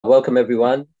Welcome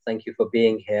everyone. Thank you for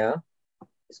being here.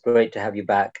 It's great to have you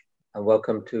back. And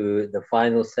welcome to the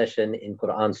final session in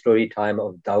Quran story time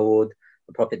of Dawud,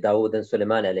 the Prophet Dawud and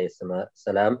Suleiman alayhi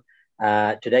salam.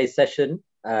 Today's session,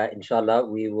 inshallah,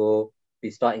 we will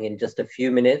be starting in just a few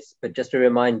minutes. But just a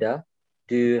reminder,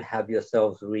 do have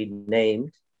yourselves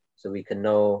renamed so we can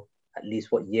know at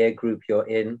least what year group you're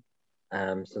in,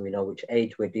 so we know which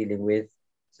age we're dealing with.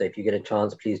 So if you get a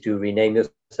chance, please do rename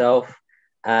yourself.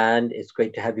 And it's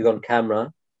great to have you on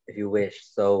camera if you wish.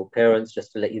 So parents,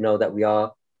 just to let you know that we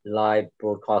are live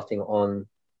broadcasting on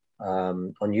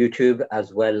YouTube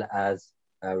as well as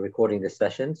recording this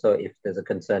session. So if there's a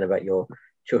concern about your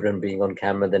children being on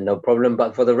camera, then no problem.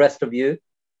 But for the rest of you,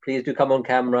 please do come on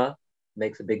camera. It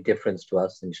makes a big difference to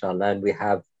us, inshallah. And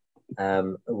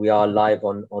we are live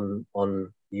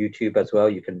on YouTube as well.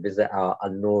 You can visit our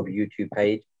Al-Noor YouTube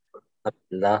page.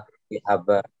 Alhamdulillah. We have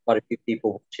quite a few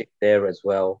people watching there as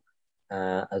well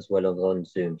as on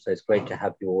Zoom. So it's great to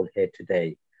have you all here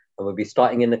today. And we'll be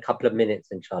starting in a couple of minutes,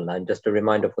 inshallah. And just a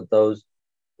reminder for those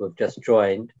who have just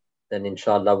joined, then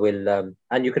inshallah we'll,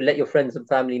 and you can let your friends and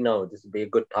family know. This would be a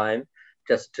good time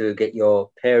just to get your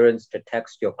parents to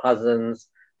text your cousins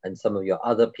and some of your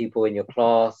other people in your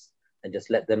class and just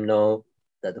let them know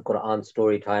that the Quran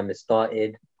story time has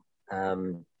started.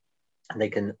 And they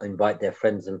can invite their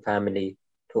friends and family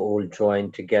to all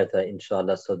join together,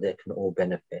 inshallah, so they can all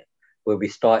benefit. We'll be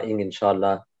starting,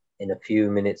 inshallah, in a few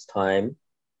minutes' time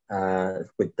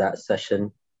with that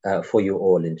session for you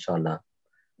all, inshallah.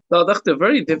 No, they're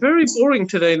very boring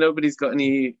today. Nobody's got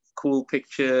any cool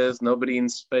pictures. Nobody in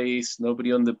space.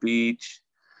 Nobody on the beach.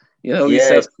 You know,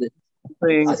 yeah,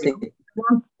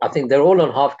 I think they're all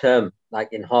on half term, like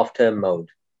in half term mode.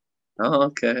 Oh,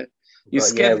 okay. You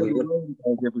scared me.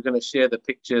 We're going to share the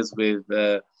pictures with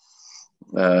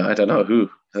I don't know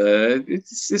who.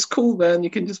 It's cool, man.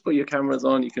 You can just put your cameras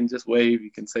on. You can just wave.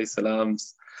 You can say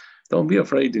salams. Don't be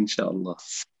afraid, inshallah.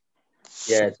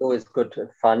 Yeah, it's always good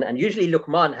fun. And usually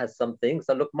Luqman has something.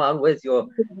 So Luqman, where's your?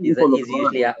 He's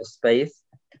usually out of space.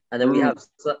 And then we have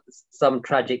some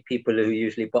tragic people who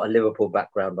usually put a Liverpool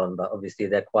background on, but obviously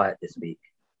they're quiet this week.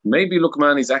 Maybe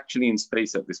Luqman is actually in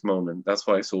space at this moment. That's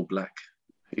why it's all black.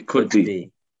 It could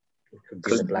be. It could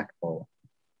be a black hole.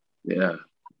 Yeah.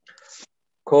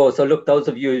 Cool. So look, those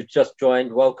of you who just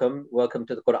joined, welcome. Welcome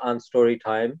to the Quran story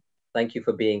time. Thank you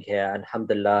for being here. And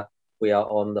alhamdulillah, we are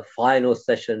on the final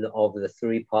session of the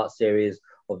 3-part series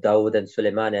of Dawud and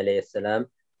Suleiman alayhi salam.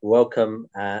 Welcome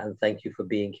and thank you for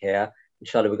being here.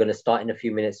 Inshallah, we're going to start in a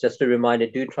few minutes. Just a reminder,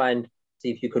 do try and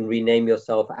see if you can rename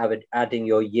yourself, adding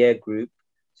your year group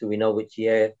so we know which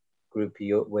year group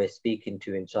we're speaking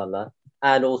to, inshallah.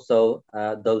 And also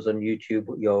those on YouTube,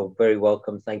 you're very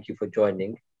welcome. Thank you for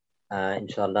joining.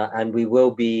 Inshallah, and we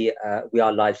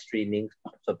are live streaming,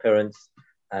 so parents,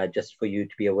 just for you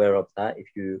to be aware of that, if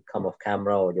you come off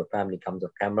camera or your family comes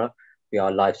off camera, we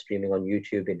are live streaming on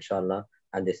YouTube, inshallah,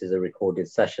 and this is a recorded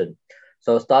session.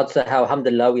 So Ustad Sohail,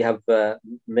 alhamdulillah, we have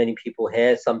many people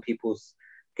here. Some people's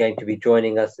going to be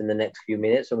joining us in the next few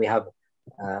minutes, and we have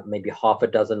maybe half a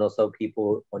dozen or so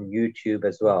people on YouTube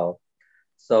as well.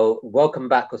 So welcome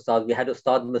back, Ustad. We had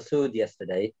Ustad Masood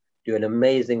yesterday do an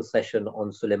amazing session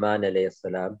on Suleiman alayhi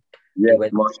salam. Yeah,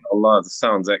 mashallah, that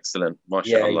sounds excellent.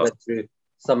 Mashallah. Yeah, he went through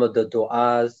some of the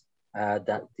du'as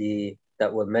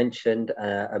that were mentioned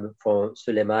from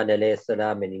Suleiman alayhi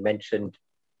salam, and he mentioned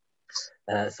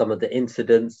some of the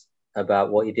incidents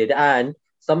about what he did and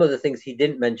some of the things he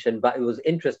didn't mention, but it was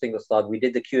interesting, Ustad. We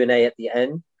did the Q&A at the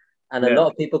end, and a lot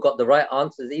of people got the right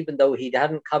answers, even though he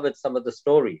hadn't covered some of the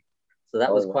story. So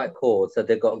that was quite cool. So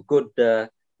they got a good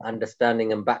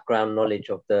understanding and background knowledge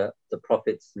of the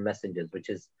Prophet's messengers, which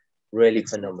is really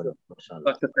phenomenal.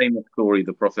 Such a famous story,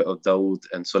 the Prophet of Dawud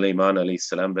and Suleiman alayhi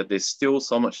salam, but there's still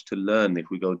so much to learn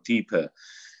if we go deeper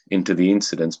into the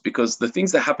incidents, because the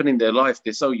things that happen in their life,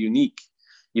 they're so unique.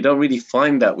 You don't really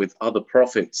find that with other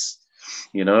prophets,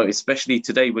 you know, especially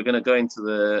today. We're going to go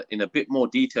into in a bit more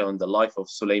detail in the life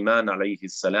of Suleiman alayhi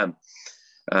salam,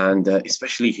 and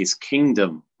especially his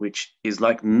kingdom, which is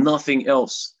like nothing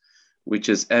else which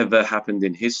has ever happened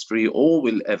in history or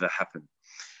will ever happen.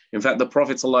 In fact, the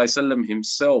Prophet ﷺ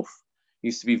himself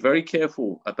used to be very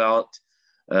careful about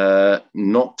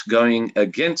not going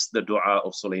against the dua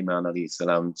of Suleiman alayhi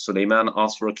salam. Suleiman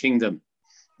asked for a kingdom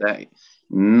that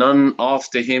none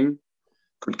after him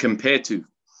could compare to.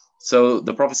 So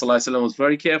the Prophet ﷺ was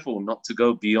very careful not to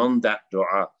go beyond that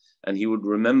dua, and he would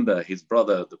remember his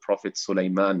brother, the Prophet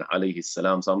Suleiman alayhi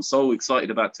salam. So I'm so excited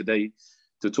about today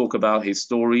to talk about his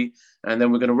story. And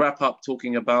then we're going to wrap up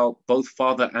talking about both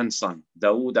father and son,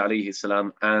 Dawud alayhi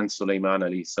salam and Suleiman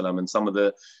alayhi salam, and some of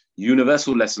the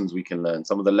universal lessons we can learn,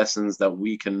 some of the lessons that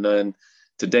we can learn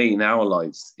today in our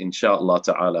lives, inshallah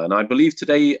ta'ala. And I believe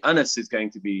today Anas is going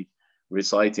to be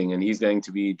reciting, and he's going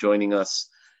to be joining us,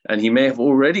 and he may have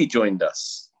already joined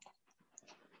us.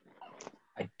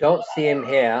 I don't see him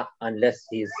here unless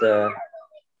he's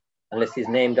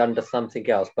named under something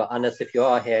else. But Anas, if you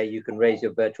are here, you can raise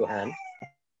your virtual hand.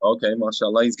 Okay,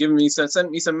 mashallah. He's given me sent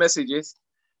me some messages.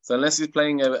 So unless he's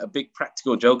playing a big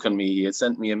practical joke on me, he has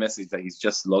sent me a message that he's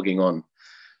just logging on.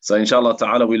 So inshallah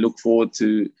ta'ala, we look forward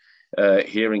to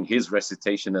hearing his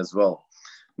recitation as well.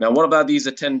 Now, what about these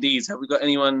attendees? Have we got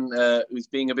anyone who's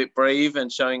being a bit brave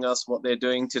and showing us what they're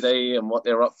doing today and what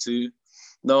they're up to?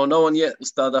 No, no one yet,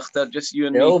 Ustad Akhtar, just you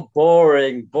and me. Oh,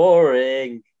 boring.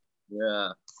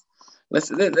 Yeah.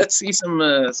 Let's see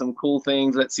some cool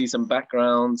things. Let's see some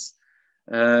backgrounds.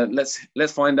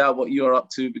 Let's find out what you're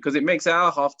up to, because it makes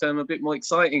our half term a bit more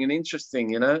exciting and interesting,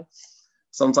 you know.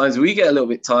 Sometimes we get a little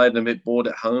bit tired and a bit bored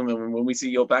at home, and when we see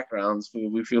your backgrounds,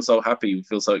 we feel so happy, we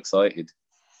feel so excited.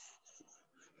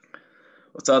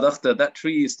 Ustad Akhtar, that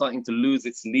tree is starting to lose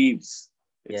its leaves.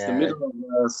 It's the middle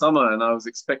of summer, and I was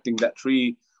expecting that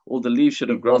tree, all the leaves should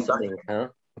have grown back. Huh?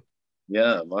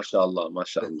 Yeah, mashallah,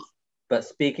 mashallah. But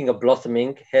speaking of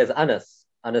blossoming, here's Anas.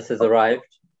 Anas has arrived.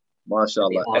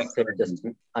 MashaAllah. Asked him to just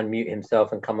unmute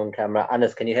himself and come on camera.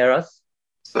 Anas, can you hear us?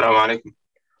 Assalamu alaikum.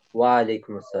 Wa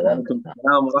alaikum assalam.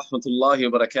 Wa rahmatullahi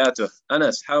wa barakatuh.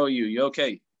 Anas, how are you? You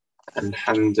okay?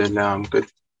 Alhamdulillah, I'm good.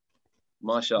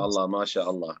 MashaAllah,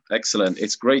 MashaAllah. Excellent.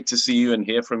 It's great to see you and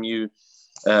hear from you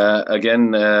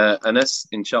again, Anas.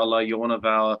 Inshallah, you're one of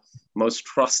our most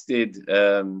trusted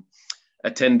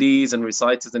attendees and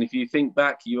reciters. And if you think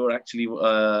back, you're actually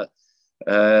one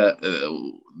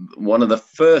of the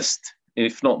first,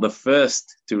 if not the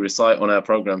first, to recite on our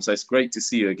program. So it's great to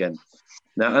see you again.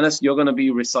 Now, Anas, you're going to be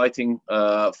reciting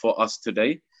for us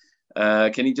today.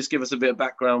 Can you just give us a bit of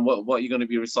background? What you're going to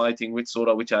be reciting? Which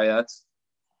surah, which ayat?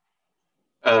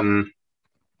 Can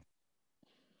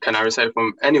I recite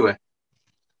from anywhere?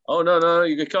 Oh, no,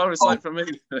 you can't recite from me.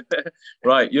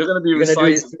 Right, you're going to be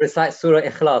reciting. Recite Surah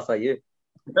Ikhlas, are you?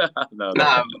 No.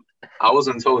 Nah, I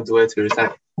wasn't told where to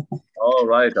recite. All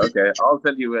right, okay. I'll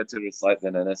tell you where to recite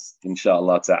then, Anas,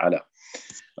 inshallah ta'ala.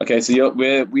 Okay, so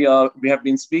we have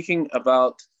been speaking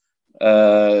about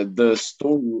the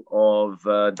story of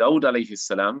Dawud alayhi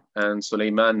salam and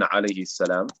Suleiman alayhi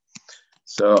salam.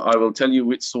 So I will tell you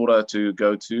which surah to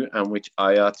go to and which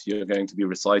ayat you're going to be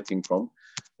reciting from.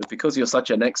 But because you're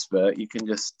such an expert, you can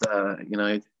just,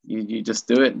 you just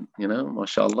do it,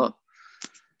 mashallah.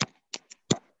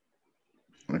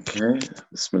 Okay,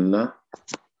 Bismillah.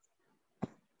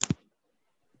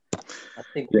 I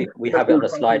think we have it on the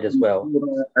slide as well.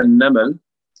 An-Naml,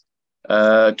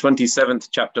 27th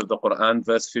chapter of the Quran,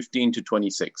 verse 15 to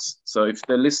 26. So if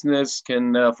the listeners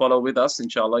can follow with us,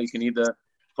 inshallah, you can either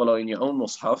follow in your own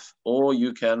mushaf or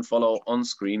you can follow on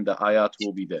screen. The ayat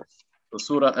will be there. So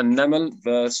Surah An-Naml,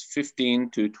 verse 15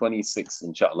 to 26,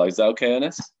 inshallah. Is that okay,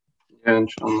 Anas? Yeah,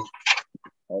 inshallah.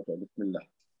 Okay, Bismillah.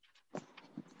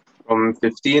 From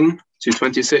 15 to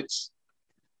 26.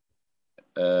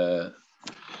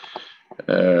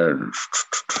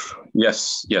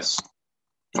 Yes.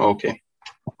 Okay.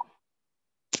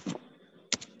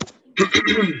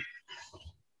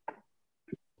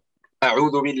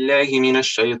 أعوذ بالله من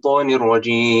الشيطان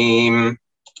الرجيم.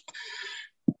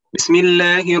 بسم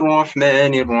الله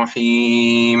الرحمن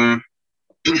الرحيم.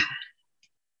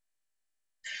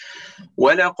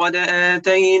 ولقد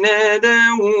آتينا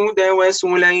داود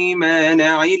وسليمان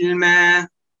علما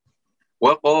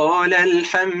وقال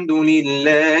الحمد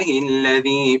لله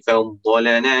الذي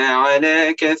فضلنا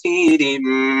على كثير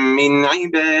من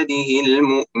عباده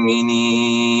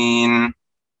المؤمنين.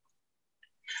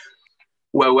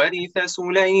 وورث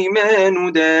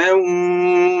سليمان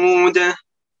داود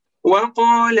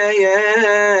وقال يا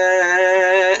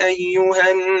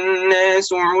أيها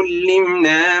الناس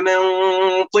علمنا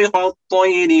منطق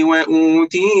الطير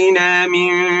وأوتينا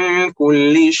من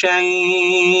كل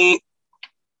شيء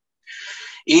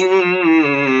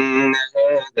إن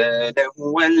هذا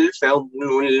لهو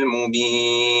الفضل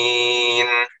المبين.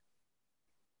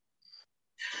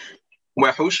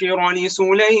 وحشر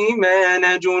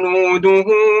لسليمان جنوده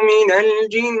من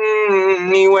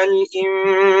الجن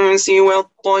والإنس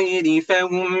والطير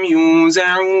فهم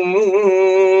يوزعون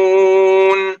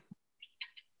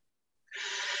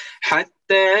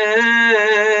حتى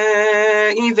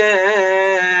إذا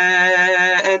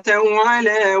أتوا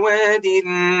على واد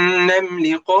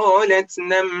النمل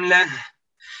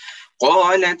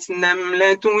قالت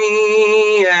نملة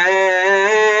يا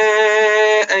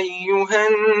أيها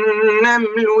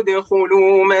النمل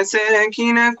ادخلوا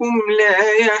مساكنكم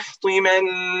لا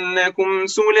يحطمنكم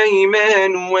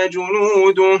سليمان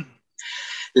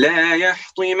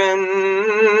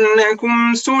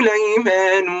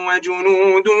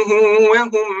وجنوده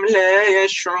وهم لا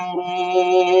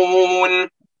يشعرون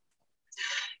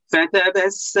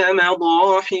فتبسم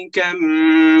ضاحكا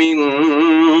من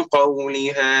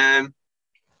قولها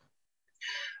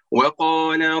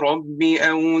وقال رب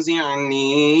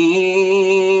أوزعني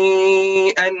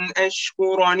أن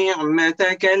أشكر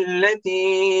نعمتك التي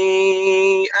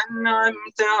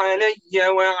أنعمت علي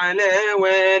وعلى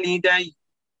والدي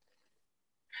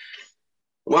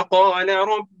وقال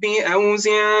رب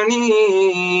أوزعني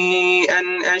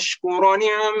أن أشكر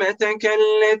نعمتك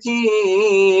التي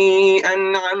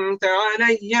أنعمت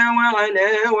علي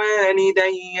وعلى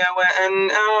والدي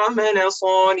وأن أعمل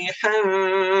صالحا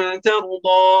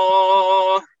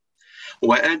ترضاه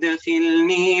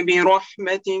وأدخلني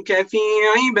برحمتك في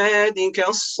عبادك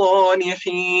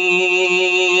الصالحين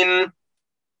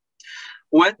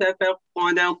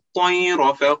وتفقد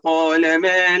الطير فقال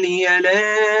ما لي لا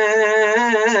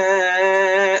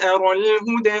أرى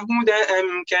الهدهد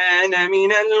أم كان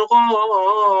من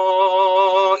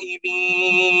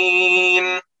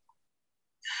الغائبين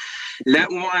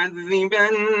لأعذبنه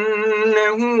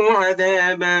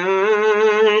عذابا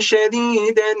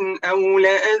شديدا أو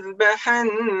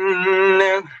لأذبحنه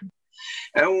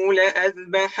أو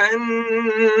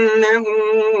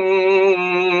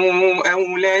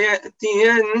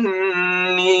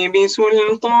ليأتيني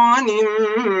بسلطان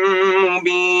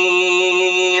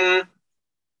مبين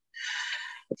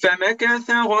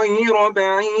فمكث غير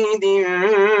بعيد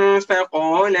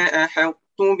فقال أحطت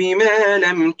بما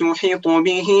لم تحط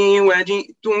به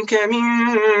وجئتك من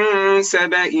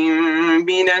سبأ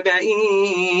بنبأ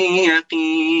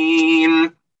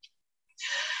يقين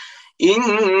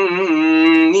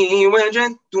إني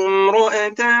وجدت امرأة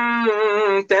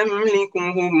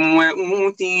تملكهم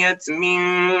وأوتيت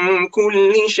من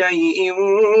كل شيء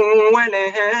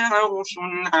ولها عرش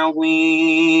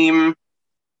عظيم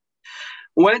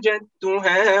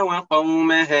وجدتها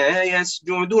وقومها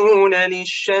يسجدون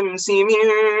للشمس من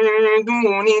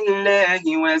دون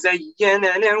الله وزين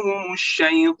لهم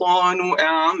الشيطان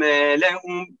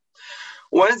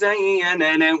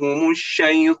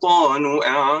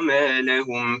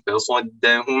أعمالهم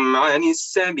فصدهم عن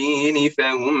السبيل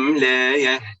فهم لا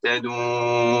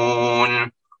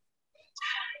يهتدون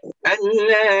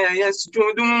ألا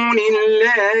يسجدوا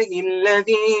لله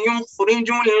الذي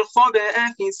يخرج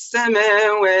الخبأ في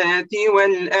السماوات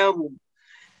والأرض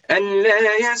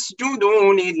ألا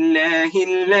يسجدوا لله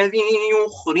الذي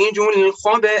يخرج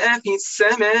الخبأ في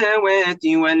السماوات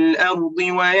والأرض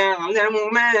ويعلم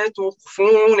ما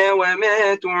تخفون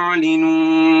وما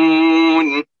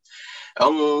تعلنون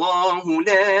الله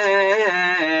لا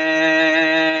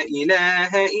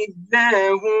إله إلا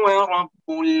هو رب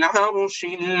العرش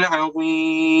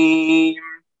العظيم.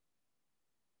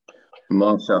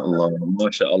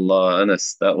 MashaAllah,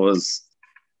 Anas, that was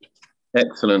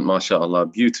excellent, mashallah,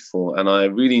 beautiful. And I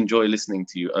really enjoy listening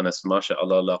to you, Anas.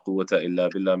 MashaAllah, la quwwata illa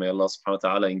billah. May Allah subhanahu wa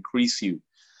ta'ala increase you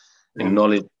in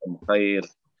knowledge and khair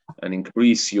and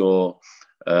increase your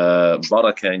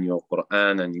barakah in your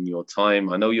Quran and in your time.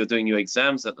 I know you're doing your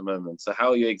exams at the moment. So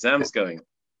how are your exams going?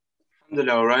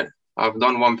 Alhamdulillah, all right. I've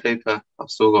done one paper. I've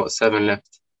still got 7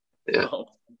 left. Yeah. Oh,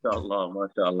 mashallah,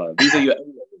 mashallah. These are your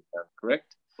exams,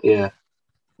 correct? Yeah.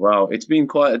 Wow, it's been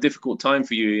quite a difficult time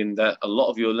for you in that a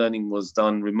lot of your learning was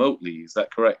done remotely. Is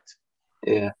that correct?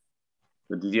 Yeah.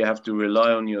 But did you have to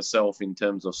rely on yourself in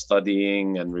terms of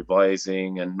studying and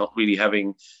revising and not really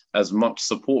having as much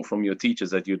support from your teachers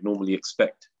that you'd normally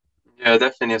expect? Yeah,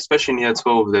 definitely. Especially in year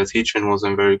 12, the teaching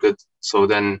wasn't very good. So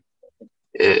then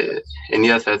in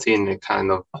year 13, it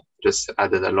kind of just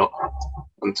added a lot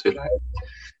onto like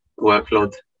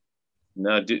workload.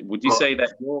 Now, would you say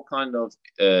that your kind of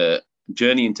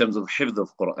journey in terms of hifd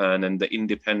of Quran and the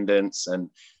independence and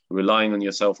relying on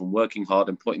yourself and working hard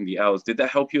and putting the hours, did that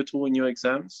help you at all in your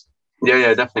exams?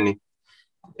 Yeah, definitely.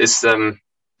 It's like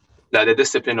the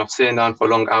discipline of sitting down for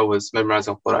long hours,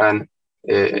 memorizing Quran,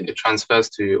 it transfers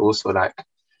to also like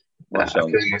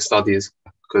academic studies,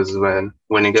 because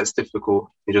when it gets difficult,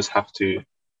 you just have to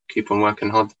keep on working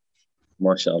hard.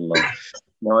 MashaAllah.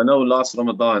 Now, I know last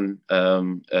Ramadan,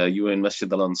 you were in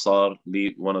Masjid Al-Ansar,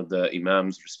 one of the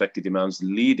imams, respected imams,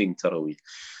 leading Taraweeh.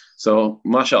 So,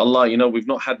 MashaAllah, you know, we've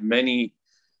not had many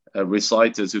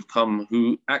reciters who've come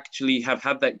who actually have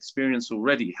had that experience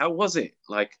already. How was it,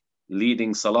 like,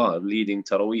 leading Salah, leading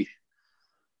Taraweeh?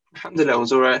 Alhamdulillah, it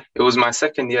was all right. It was my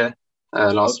second year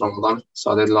last Ramadan.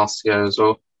 So I did last year as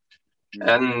well.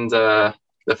 And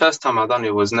the first time I done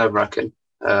it was nerve-wracking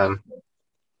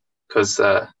because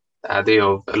the idea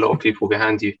of a lot of people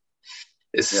behind you.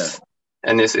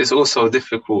 And it's also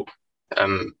difficult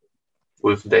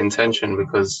with the intention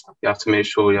because you have to make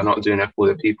sure you're not doing it for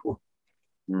the people.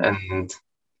 And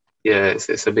yeah,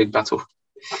 it's a big battle.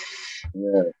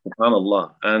 Yeah,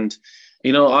 subhanallah. And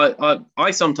you know,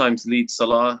 I sometimes lead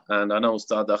salah, and I know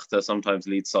Ustad Akhtar sometimes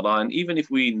leads salah, and even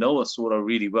if we know a surah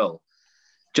really well,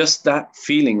 just that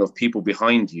feeling of people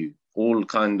behind you all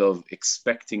kind of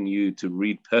expecting you to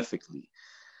read perfectly,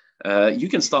 you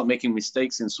can start making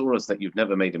mistakes in surahs that you've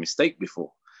never made a mistake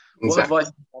before. Exactly. What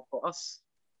advice do you have for us?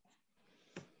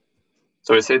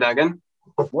 Sorry, say that again?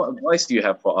 What advice do you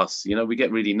have for us? You know, we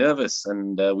get really nervous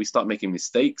and we start making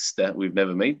mistakes that we've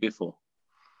never made before.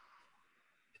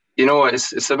 You know what?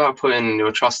 It's about putting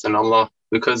your trust in Allah,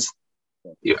 because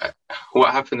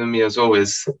what happened to me as well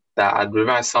is that I'd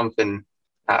revise something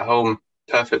at home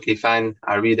perfectly fine.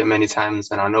 I read it many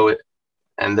times and I know it.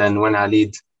 And then when I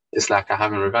lead, it's like I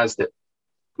haven't revised it.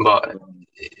 But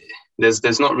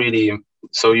there's not really,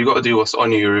 so you got to do what's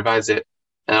on you, you revise it.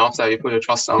 And after that, you put your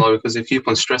trust in Allah, because if you keep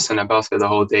on stressing about it the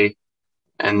whole day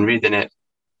and reading it,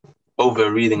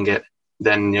 over reading it,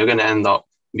 then you're going to end up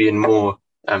being more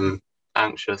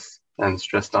anxious and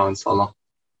stressed out, inshallah.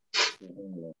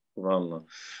 I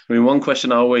mean, one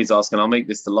question I always ask, and I'll make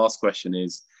this the last question,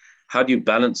 is how do you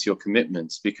balance your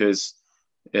commitments? Because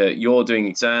you're doing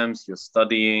exams, you're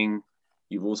studying,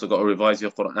 you've also got to revise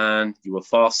your Quran, you were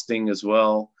fasting as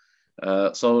well.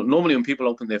 So normally when people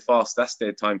open their fast, that's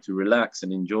their time to relax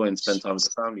and enjoy and spend time with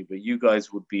the family. But you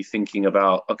guys would be thinking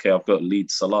about, okay, I've got to lead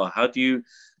salah. How do you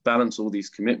balance all these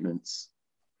commitments?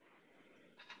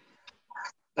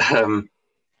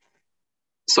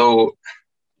 So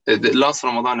the last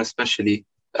Ramadan especially,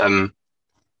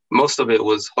 most of it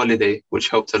was holiday, which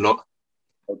helped a lot.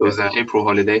 Okay. It was an April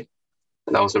holiday,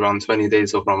 and that was around 20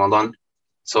 days of Ramadan.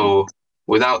 So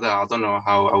without that, I don't know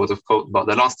how I would have coped. But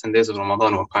the last 10 days of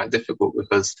Ramadan were quite difficult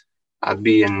because I'd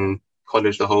be in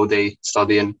college the whole day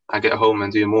studying. I get home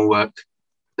and do more work.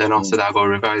 Then after that, I go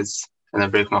revise and then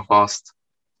break my fast.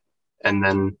 And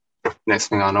then next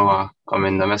thing I know, I'm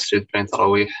in the masjid praying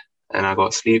Tarawih, and I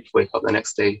got sleep, wake up the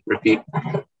next day, repeat.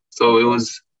 So it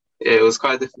was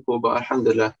quite difficult, but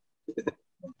alhamdulillah,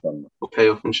 will pay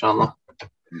off, inshallah.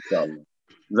 Inshallah.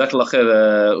 Jazakallah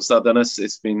khair, Ustad Anas.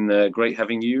 It's been great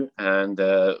having you, and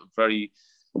very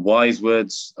wise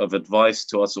words of advice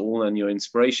to us all, and your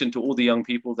inspiration to all the young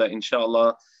people that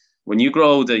inshallah, when you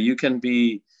grow older, you can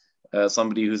be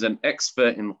somebody who's an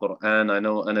expert in Quran. I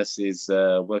know Anas is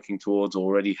working towards,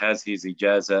 already has his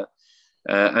ijazah,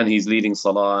 and he's leading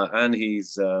salah, and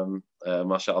he's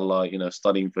mashallah, you know,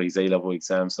 studying for his A-level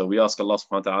exam. So we ask Allah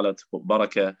subhanahu wa ta'ala to put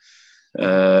barakah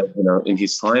you know, in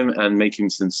his time and make him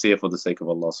sincere for the sake of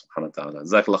Allah subhanahu wa ta'ala.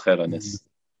 Jazakallah khair, Anas.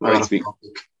 Great speaking.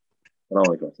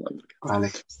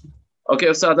 Okay,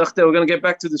 Ustad Akhtar, we're going to get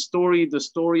back to the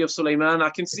story of Suleiman. I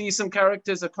can see some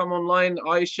characters that come online.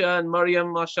 Aisha and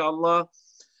Maryam, mashallah,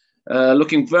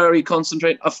 looking very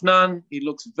concentrated. Afnan, he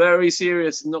looks very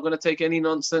serious. He's not going to take any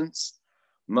nonsense.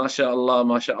 Mashallah,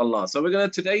 mashallah. So we're going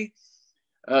to today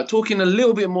talk in a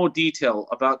little bit more detail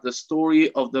about the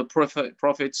story of the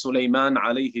Prophet Suleiman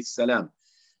alayhi salam.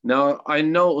 Now, I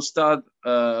know Ustad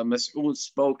Mas'ud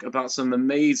spoke about some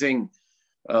amazing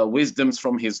wisdoms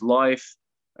from his life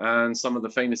and some of the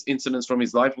famous incidents from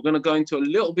his life. We're going to go into a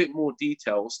little bit more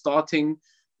detail, starting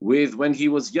with when he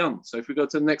was young. So if we go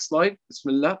to the next slide,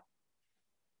 Bismillah.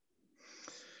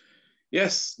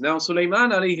 Yes, now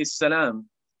Suleiman alayhi salam,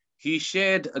 he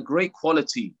shared a great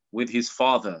quality with his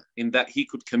father in that he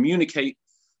could communicate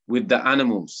with the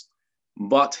animals.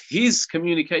 But his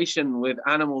communication with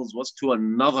animals was to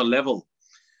another level.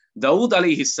 Dawud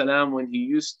alayhi salam, when he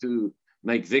used to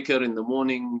make dhikr in the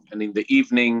morning and in the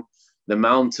evening, the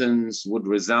mountains would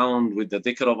resound with the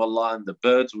dhikr of Allah and the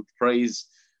birds would praise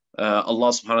Allah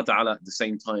subhanahu wa ta'ala at the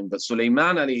same time. But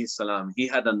Suleiman alayhi salam, he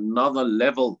had another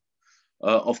level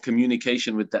of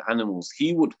communication with the animals.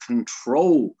 He would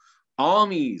control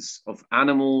armies of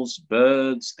animals,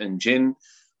 birds, and jinn,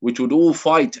 which would all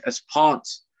fight as part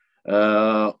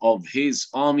of his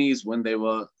armies when they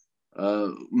were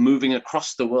moving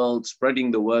across the world, spreading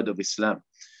the word of Islam.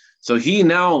 So he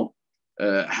now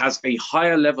has a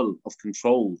higher level of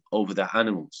control over the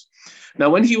animals. Now,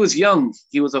 when he was young,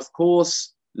 he was, of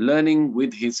course, learning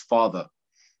with his father.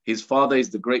 His father is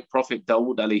the great Prophet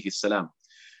Dawud alayhi salam.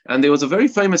 And there was a very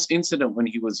famous incident when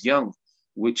he was young,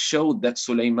 which showed that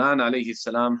Suleiman alayhi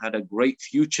salam had a great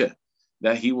future,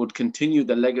 that he would continue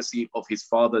the legacy of his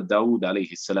father Dawud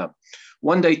alayhi salam.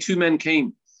 One day, two men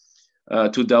came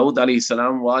to Dawud alayhi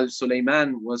salam while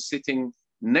Suleiman was sitting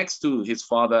next to his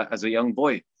father as a young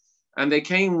boy. And they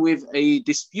came with a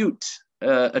dispute,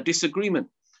 a disagreement.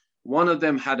 One of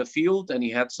them had a field and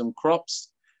he had some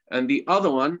crops, and the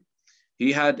other one,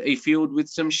 he had a field with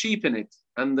some sheep in it.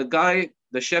 And the guy,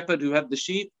 the shepherd who had the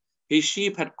sheep, his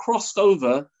sheep had crossed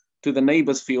over to the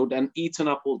neighbor's field and eaten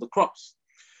up all the crops.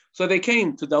 So they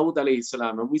came to Dawud alayhi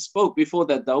salam, and we spoke before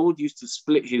that Dawud used to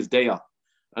split his day up.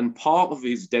 And part of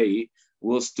his day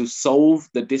was to solve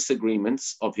the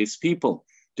disagreements of his people,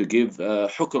 to give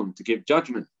hukum, to give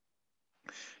judgment.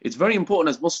 It's very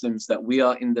important as Muslims that we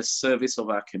are in the service of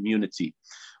our community.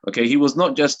 Okay, he was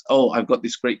not just, oh, I've got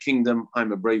this great kingdom,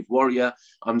 I'm a brave warrior,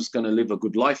 I'm just going to live a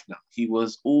good life now. He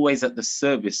was always at the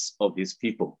service of his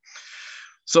people.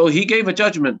 So he gave a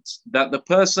judgment that the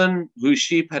person whose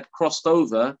sheep had crossed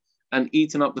over and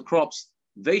eaten up the crops,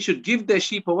 they should give their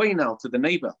sheep away now to the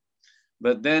neighbor.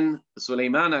 But then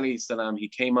Suleiman alayhi salam, he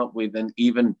came up with an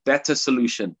even better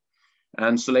solution.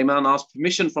 And Suleiman asked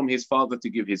permission from his father to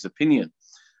give his opinion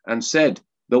and said,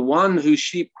 the one whose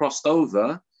sheep crossed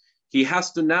over, he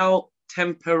has to now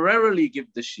temporarily give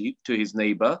the sheep to his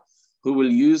neighbor, who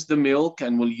will use the milk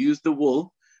and will use the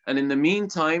wool. And in the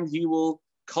meantime, he will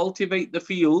cultivate the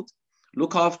field,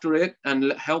 look after it,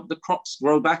 and help the crops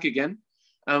grow back again.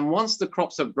 And once the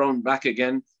crops have grown back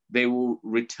again, they will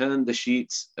return the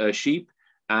sheep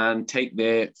and take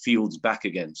their fields back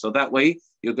again. So that way,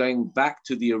 you're going back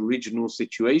to the original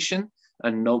situation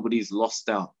and nobody's lost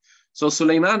out. So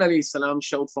Suleiman alayhi salam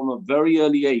showed from a very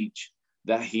early age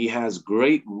that he has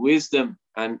great wisdom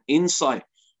and insight,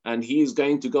 and he is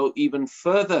going to go even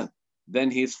further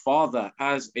than his father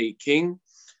as a king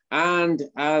and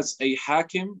as a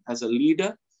hakim, as a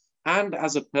leader, and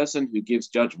as a person who gives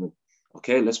judgment.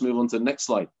 Okay, let's move on to the next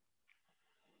slide.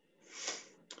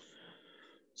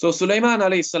 So Suleiman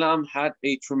alayhi salam had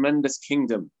a tremendous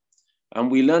kingdom. And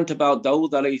we learned about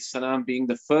Dawud alayhi salam being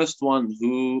the first one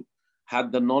who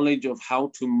had the knowledge of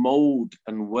how to mold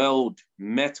and weld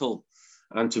metal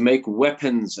and to make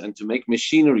weapons and to make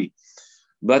machinery.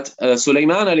 But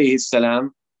Suleiman alayhi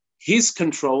salam, his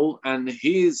control and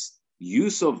his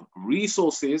use of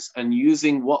resources and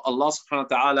using what Allah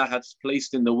subhanahu wa ta'ala has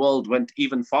placed in the world went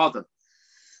even farther.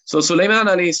 So Suleiman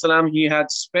alayhi salam, he had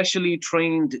specially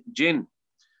trained jinn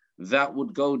that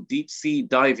would go deep sea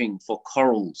diving for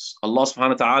corals. Allah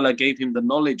subhanahu wa ta'ala gave him the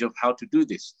knowledge of how to do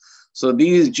this. So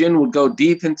these jinn would go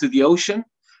deep into the ocean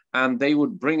and they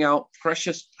would bring out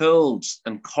precious pearls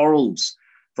and corals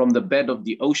from the bed of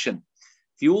the ocean.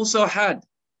 He also had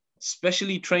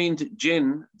specially trained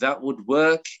jinn that would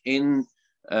work in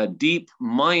deep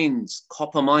mines,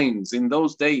 copper mines. In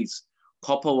those days,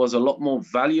 copper was a lot more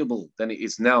valuable than it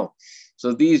is now.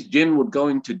 So these jinn would go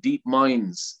into deep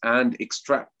mines and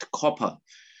extract copper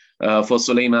for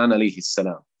Suleiman alayhi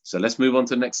salam. So let's move on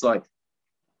to the next slide.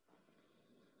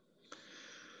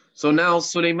 So now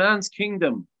Suleiman's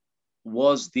kingdom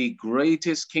was the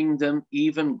greatest kingdom,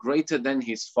 even greater than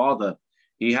his father.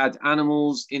 He had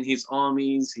animals in his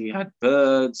armies, he had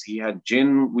birds, he had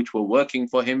jinn which were working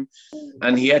for him,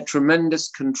 and he had tremendous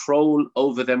control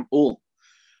over them all.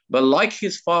 But like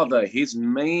his father, his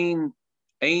main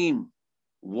aim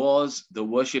was the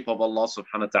worship of Allah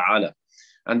subhanahu wa ta'ala.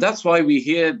 And that's why we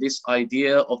hear this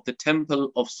idea of the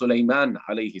temple of Suleiman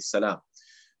alayhi salam.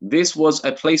 This was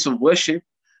a place of worship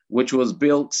which was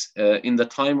built in the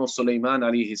time of Suleiman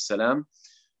alayhi salam,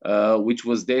 which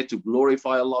was there to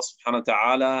glorify Allah subhanahu wa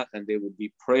ta'ala, and there would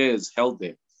be prayers held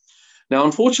there. Now,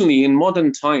 unfortunately, in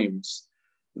modern times,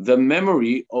 the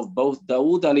memory of both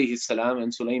Dawud alayhi salam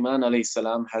and Suleiman alayhi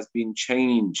salam has been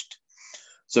changed.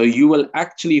 So you will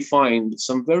actually find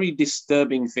some very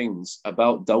disturbing things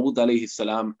about Dawud alayhi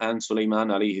salam and Suleiman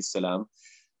alayhi salam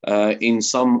in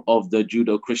some of the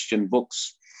Judeo-Christian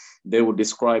books. They would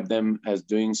describe them as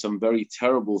doing some very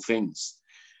terrible things.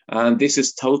 And this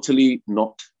is totally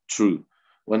not true.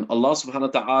 When Allah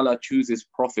subhanahu wa ta'ala chooses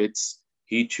prophets,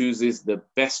 he chooses the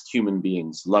best human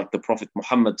beings, like the Prophet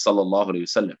Muhammad sallallahu alayhi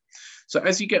wasallam. So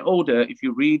as you get older, if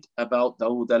you read about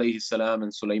Dawud alayhi salam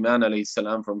and Suleiman alayhi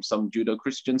salam from some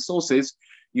Judeo-Christian sources,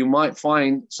 you might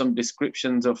find some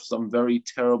descriptions of some very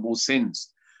terrible sins.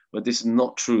 But this is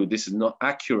not true. This is not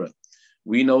accurate.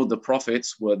 We know the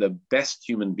prophets were the best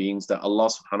human beings that Allah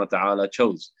subhanahu wa ta'ala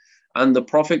chose. And the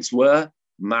prophets were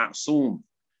ma'soom.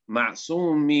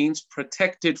 Ma'soom means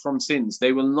protected from sins.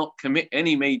 They will not commit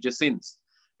any major sins.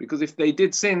 Because if they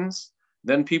did sins,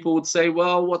 then people would say,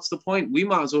 well, what's the point? We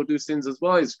might as well do sins as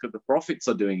well, because the prophets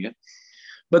are doing it.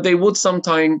 But they would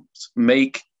sometimes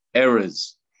make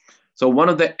errors. So one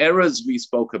of the errors we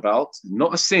spoke about,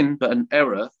 not a sin, but an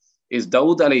error, is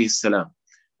Dawud alayhi salam.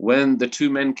 when the two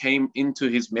men came into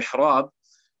his mihrab,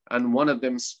 and one of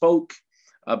them spoke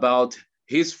about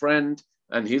his friend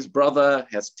and his brother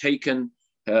has taken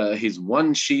his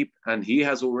one sheep and he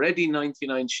has already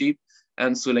 99 sheep,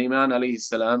 and Suleiman alayhi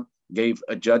salam gave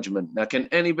a judgment. Now, can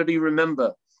anybody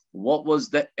remember what was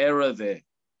the error there?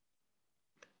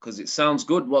 Because it sounds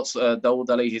good what Dawud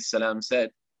alayhi salam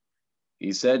said.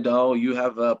 He said, oh, you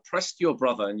have oppressed your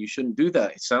brother and you shouldn't do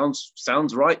that. It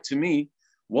sounds right to me.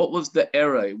 What was the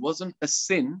error? It wasn't a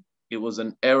sin, it was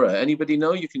an error. Anybody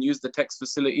know? You can use the text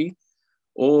facility,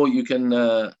 or you can,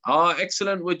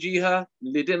 excellent wajiha.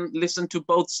 They didn't listen to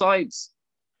both sides.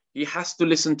 He has to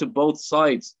listen to both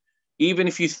sides. Even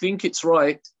if you think it's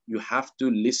right, you have to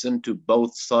listen to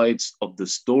both sides of the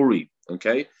story,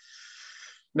 okay?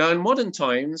 Now, in modern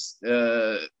times,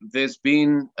 there's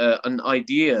been an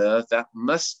idea that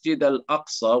Masjid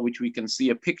al-Aqsa, which we can see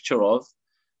a picture of,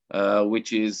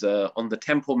 which is on the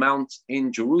Temple Mount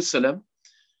in Jerusalem,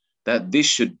 that this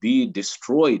should be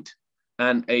destroyed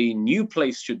and a new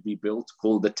place should be built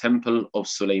called the Temple of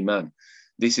Suleiman.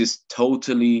 This is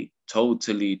totally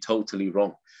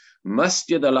wrong.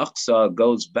 Masjid al-Aqsa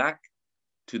goes back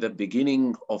to the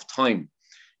beginning of time.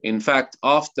 In fact,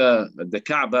 after the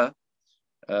Kaaba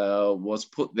was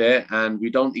put there, and we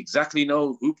don't exactly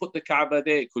know who put the Kaaba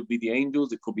there. It could be the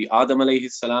angels, it could be Adam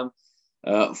alayhi salam.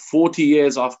 40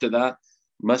 years after that,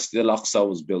 Masjid al-Aqsa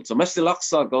was built. So Masjid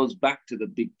al-Aqsa goes back to the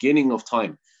beginning of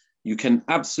time. You can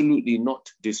absolutely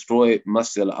not destroy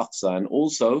Masjid al-Aqsa. And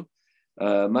also,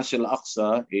 Masjid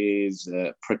al-Aqsa is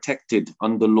protected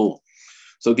under law.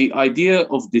 So the idea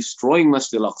of destroying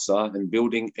Masjid al-Aqsa and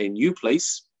building a new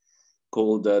place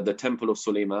called the Temple of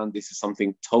Suleiman, this is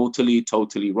something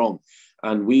totally wrong.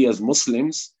 And we as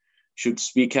Muslims should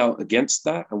speak out against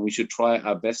that, and we should try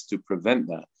our best to prevent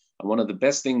that. And one of the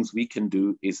best things we can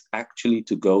do is actually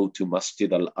to go to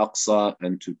Masjid al-Aqsa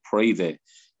and to pray there.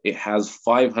 It has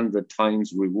 500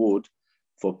 times reward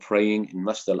for praying in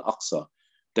Masjid al-Aqsa.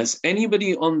 Does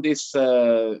anybody on this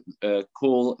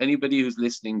call, anybody who's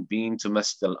listening, been to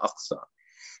Masjid al-Aqsa?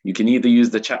 You can either use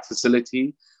the chat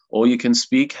facility or you can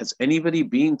speak. Has anybody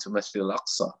been to Masjid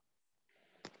al-Aqsa?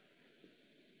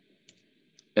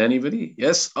 Anybody?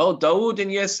 Yes. Oh, Dawud in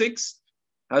year 6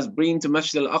 has been to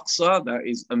Masjid al-Aqsa. That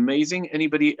is amazing.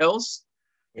 Anybody else?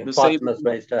 Yeah, Fatima's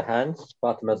raised her hand.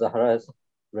 Fatima Zahra has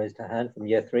raised her hand from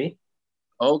year 3.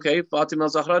 Okay, Fatima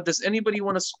Zahra. Does anybody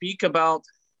want to speak about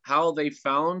how they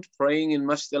found praying in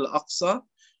Masjid al-Aqsa?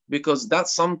 Because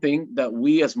that's something that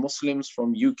we as Muslims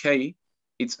from UK,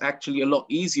 it's actually a lot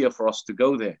easier for us to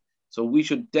go there. So we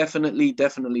should definitely,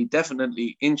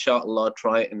 inshallah,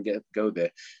 try and go there.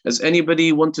 Does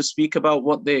anybody want to speak about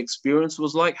what their experience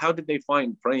was like? How did they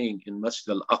find praying in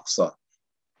Masjid al-Aqsa?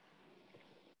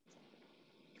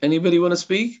 Anybody want to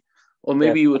speak? Or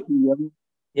maybe you were too young?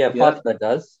 Yeah, Fatima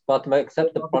does. Fatima,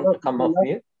 accept the prompt to come off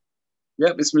mute.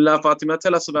 Yeah, Bismillah, Fatima.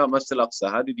 Tell us about Masjid al-Aqsa.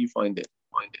 How did you find it?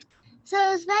 So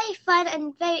it was very fun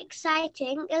and very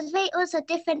exciting. It was very also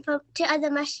different to other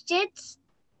masjids.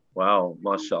 Wow,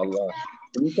 mashallah.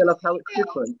 Can you tell us how it's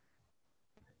different?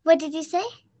 What did you say?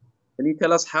 Can you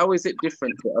tell us how is it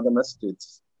different to other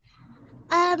masjids?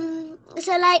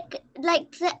 So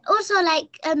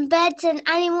birds and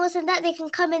animals and that, they can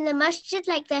come in the masjid,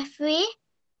 like they're free.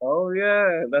 Oh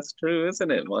yeah, that's true,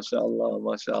 isn't it? Mashallah,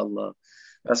 mashallah.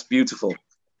 That's beautiful.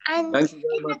 And in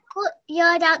the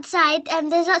courtyard outside,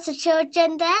 there's lots of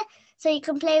children there, so you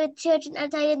can play with children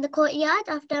outside in the courtyard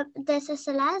after the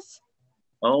salahs.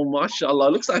 Oh, mashallah.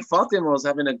 Looks like Fatima was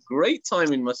having a great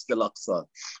time in Masjid al-Aqsa.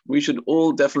 We should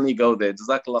all definitely go there.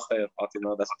 Jazakallah khair,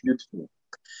 Fatima. That's beautiful.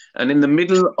 And in the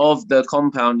middle of the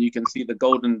compound, you can see the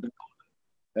golden,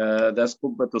 that's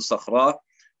Qubbatul Sakhra.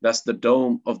 That's the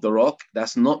dome of the rock.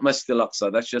 That's not Masjid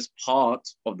al-Aqsa. That's just part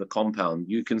of the compound.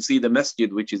 You can see the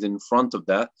masjid, which is in front of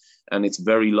that, and it's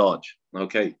very large.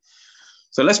 Okay.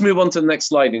 So let's move on to the next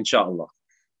slide, inshallah.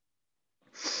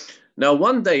 Now,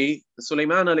 one day,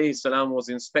 Suleiman alayhi salam was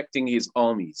inspecting his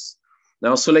armies.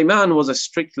 Now, Suleiman was a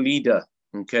strict leader,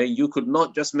 okay? You could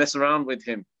not just mess around with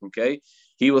him, okay?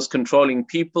 He was controlling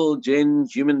people, jinn,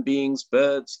 human beings,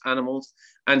 birds, animals.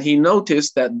 And he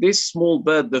noticed that this small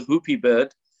bird, the hoopy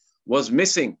bird, was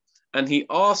missing. And he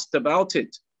asked about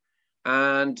it.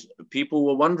 And people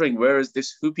were wondering, where is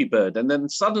this hoopy bird? And then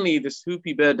suddenly this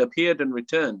hoopy bird appeared and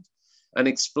returned and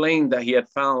explained that he had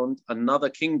found another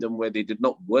kingdom where they did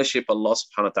not worship Allah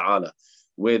subhanahu wa ta'ala,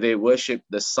 where they worship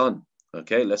the sun.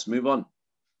 Okay, let's move on.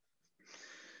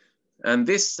 And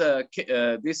these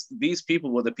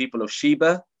people were the people of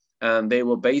Sheba, and they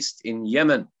were based in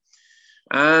Yemen.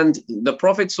 And the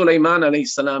Prophet Suleiman alayhi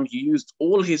salam, he used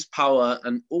all his power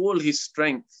and all his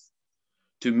strength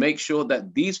to make sure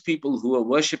that these people who were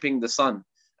worshipping the sun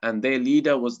and their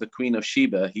leader was the Queen of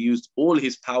Sheba, he used all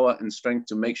his power and strength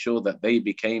to make sure that they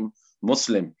became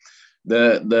Muslim.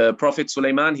 The Prophet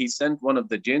Suleiman, he sent one of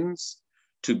the jinns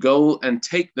to go and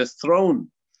take the throne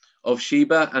of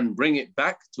Sheba and bring it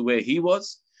back to where he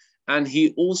was. And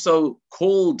he also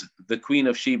called the Queen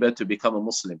of Sheba to become a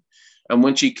Muslim. And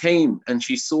when she came and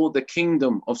she saw the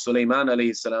kingdom of Suleiman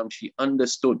alayhi salam, she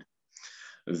understood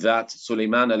that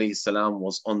Suleiman alayhi salam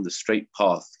was on the straight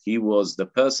path. He was the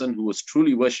person who was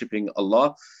truly worshipping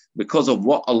Allah because of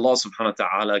what Allah subhanahu wa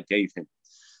ta'ala gave him.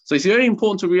 So it's very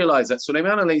important to realize that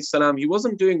Suleiman alayhi salam, he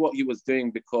wasn't doing what he was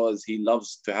doing because he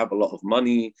loves to have a lot of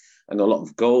money and a lot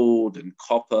of gold and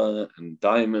copper and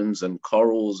diamonds and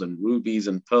corals and rubies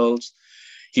and pearls.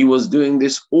 He was doing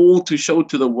this all to show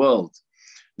to the world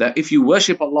that if you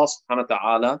worship Allah subhanahu wa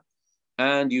ta'ala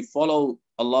and you follow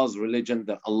Allah's religion,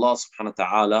 that Allah subhanahu wa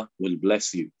ta'ala will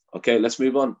bless you. Okay, let's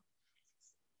move on.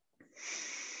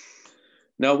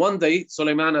 Now, one day,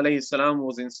 Suleiman alayhi salam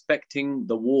was inspecting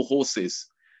the war horses.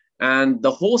 And the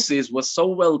horses were so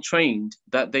well trained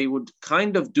that they would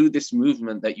kind of do this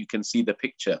movement that you can see the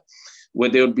picture, where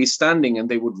they would be standing and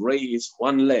they would raise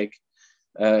one leg,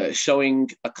 showing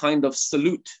a kind of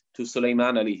salute to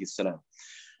Suleiman alayhi salam.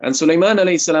 And Suleiman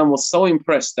alayhi salam was so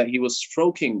impressed that he was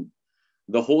stroking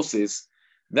the horses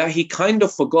that he kind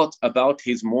of forgot about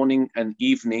his morning and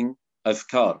evening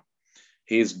adhkar,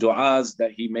 his du'as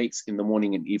that he makes in the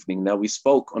morning and evening. Now, we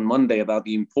spoke on Monday about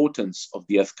the importance of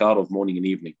the adhkar of morning and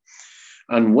evening.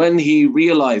 And when he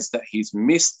realized that he's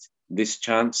missed this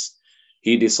chance,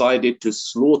 he decided to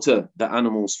slaughter the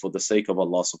animals for the sake of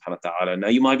Allah subhanahu wa ta'ala. Now,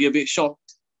 you might be a bit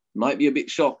shocked,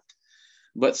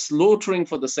 but slaughtering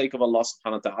for the sake of Allah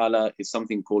subhanahu wa ta'ala is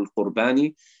something called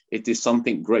qurbani. It is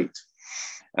something great.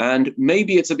 And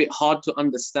maybe it's a bit hard to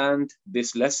understand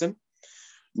this lesson,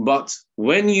 but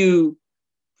when you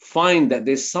find that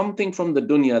there's something from the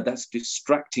dunya that's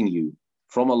distracting you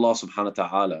from Allah subhanahu wa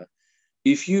ta'ala,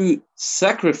 if you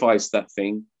sacrifice that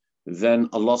thing, then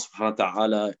Allah subhanahu wa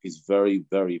ta'ala is very,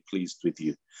 very pleased with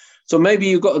you. So maybe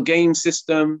you've got a game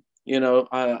system, you know,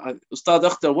 Ustad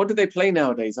Akhtar, what do they play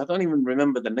nowadays? I don't even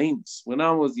remember the names. When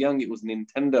I was young, it was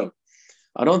Nintendo.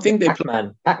 I don't think they play.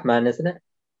 Pac-Man, isn't it?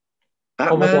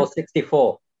 Pac-Man? Commodore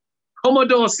 64.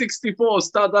 Commodore 64,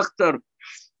 Ustad Akhtar.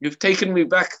 You've taken me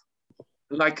back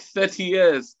like 30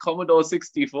 years. Commodore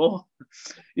 64.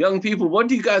 Young people, what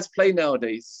do you guys play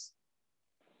nowadays?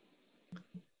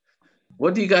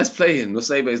 What do you guys play in?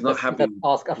 Nusayba is not happy.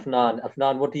 Ask Afnan.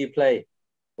 Afnan, what do you play?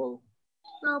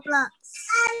 Roblox.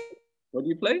 What do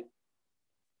you play?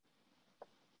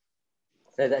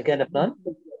 Say that again, Afnan.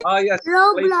 Ah, yes.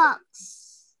 Roblox.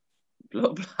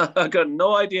 I got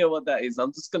no idea what that is.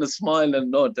 I'm just going to smile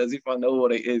and nod as if I know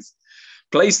what it is.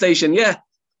 PlayStation, yeah.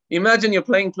 Imagine you're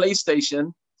playing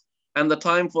PlayStation and the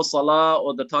time for Salah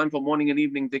or the time for morning and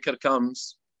evening dhikr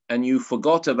comes and you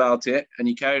forgot about it and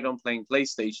you carried on playing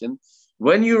PlayStation.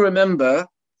 When you remember,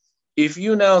 if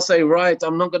you now say, right,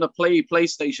 I'm not going to play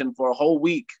PlayStation for a whole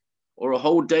week or a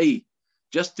whole day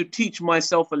just to teach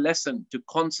myself a lesson, to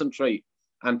concentrate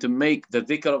and to make the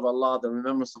dhikr of Allah, the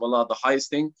remembrance of Allah, the highest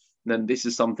thing, then this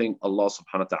is something Allah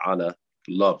subhanahu wa ta'ala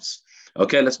loves.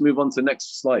 Okay, let's move on to the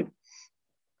next slide.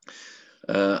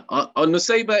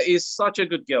 Nusayba is such a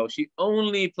good girl. She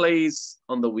only plays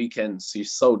on the weekends.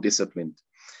 She's so disciplined.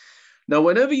 Now,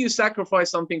 whenever you sacrifice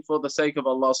something for the sake of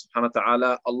Allah subhanahu wa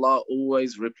ta'ala, Allah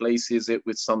always replaces it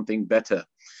with something better.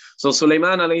 So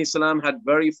Suleiman alayhi salam had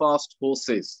very fast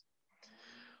horses.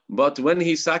 But when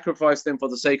he sacrificed them for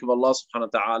the sake of Allah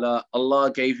subhanahu wa ta'ala,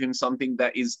 Allah gave him something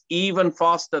that is even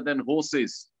faster than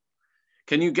horses.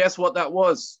 Can you guess what that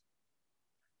was?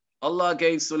 Allah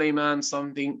gave Suleiman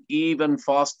something even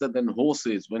faster than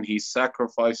horses when he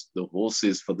sacrificed the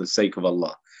horses for the sake of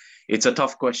Allah. It's a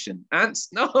tough question. Ants?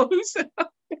 No.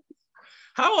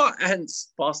 How are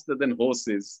ants faster than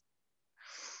horses?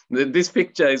 This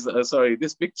picture is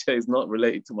not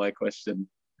related to my question.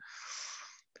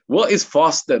 What is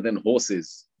faster than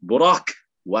horses? Burak.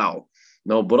 Wow.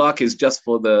 No, Burak is just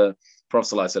for the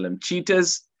Prophet ﷺ.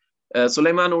 Cheetahs.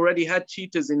 Suleiman already had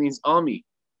cheetahs in his army.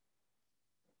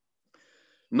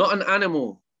 Not an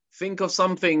animal. Think of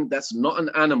something that's not an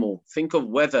animal. Think of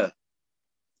weather.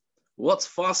 What's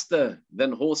faster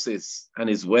than horses and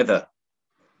is weather?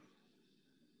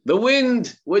 The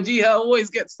wind. Wajiha always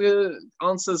gets the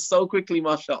answers so quickly,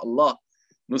 mashallah.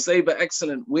 Nusayba,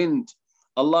 excellent. Wind.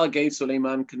 Allah gave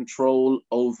Suleiman control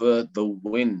over the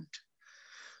wind.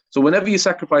 So whenever you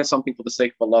sacrifice something for the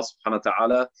sake of Allah subhanahu wa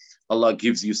ta'ala, Allah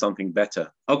gives you something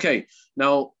better. Okay,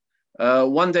 now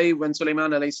one day when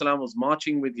Suleiman alayhi salam was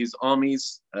marching with his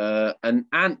armies, an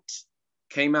ant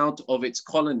came out of its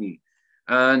colony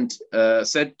and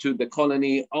said to the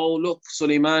colony, oh, look,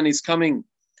 Suleiman is coming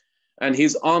and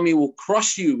his army will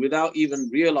crush you without even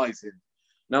realizing.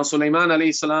 Now, Suleiman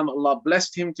alayhi salam, Allah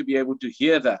blessed him to be able to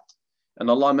hear that. And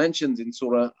Allah mentions in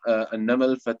Surah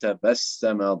An-Naml,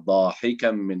 فَتَبَسَّمَ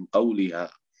ضَاحِكًا مِّن قَوْلِهَا.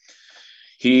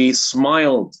 He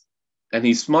smiled, and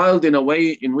he smiled in a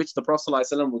way in which the Prophet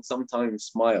ﷺ would sometimes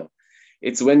smile.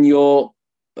 It's when your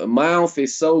mouth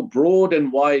is so broad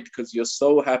and wide because you're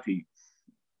so happy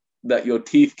that your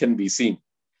teeth can be seen.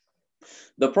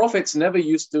 The prophets never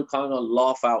used to kind of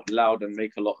laugh out loud and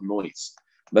make a lot of noise,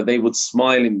 but they would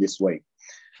smile in this way.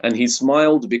 And he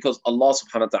smiled because Allah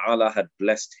subhanahu wa ta'ala had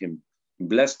blessed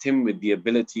him with the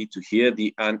ability to hear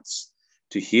the ants,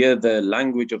 to hear the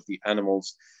language of the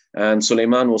animals. And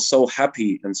Suleiman was so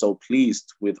happy and so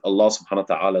pleased with Allah subhanahu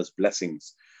wa ta'ala's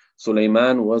blessings.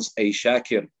 Suleiman was a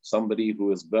shakir, somebody who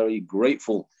was very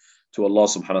grateful to Allah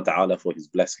subhanahu wa ta'ala for his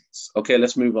blessings. Okay,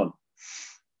 let's move on.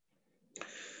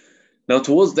 Now,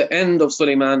 towards the end of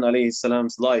Suleiman alayhi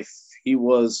salam's life, he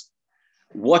was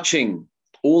watching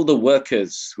all the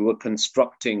workers who were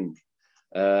constructing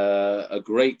a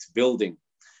great building.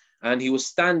 And he was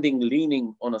standing,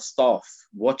 leaning on a staff,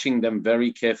 watching them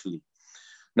very carefully.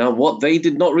 Now, what they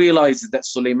did not realize is that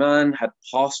Suleiman had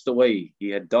passed away. He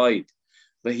had died,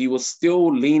 but he was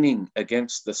still leaning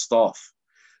against the staff.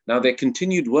 Now, they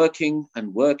continued working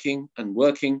and working and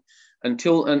working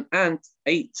until an ant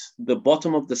ate the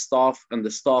bottom of the staff and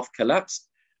the staff collapsed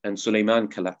and Suleiman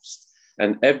collapsed.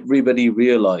 And everybody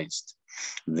realized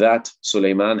that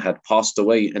Suleiman had passed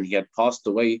away, and he had passed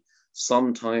away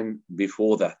sometime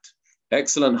before that.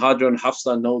 Excellent. Hajar and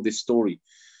Hafsa know this story.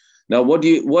 Now, what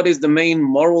is the main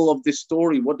moral of this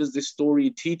story? What does this story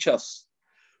teach us?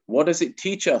 What does it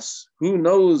teach us? Who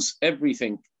knows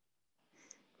everything?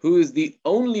 Who is the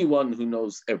only one who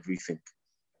knows everything?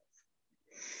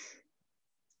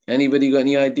 Anybody got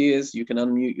any ideas? You can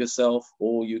unmute yourself,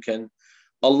 or you can...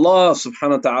 Allah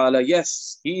subhanahu wa ta'ala,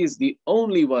 yes, He is the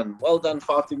only one. Well done,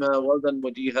 Fatima. Well done,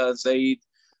 Wajiha, Zaid,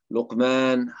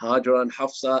 Luqman, Hajar and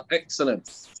Hafsa. Excellent.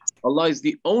 Allah is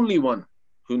the only one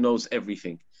who knows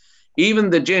everything. Even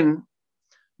the jinn,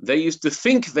 they used to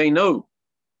think they know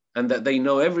and that they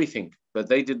know everything, but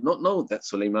they did not know that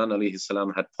Suleiman alayhi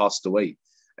salam had passed away.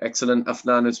 Excellent,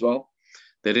 Afnan, as well.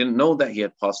 They didn't know that he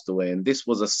had passed away, and this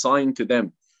was a sign to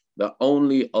them that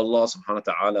only Allah subhanahu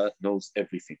wa ta'ala knows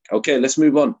everything. Okay, let's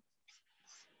move on.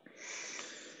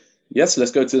 Yes,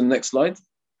 let's go to the next slide.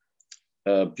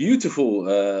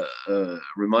 Beautiful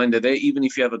reminder there. Even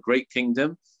if you have a great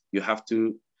kingdom, you have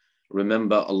to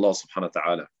remember Allah subhanahu wa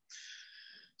ta'ala.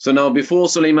 So now, before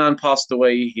Suleiman passed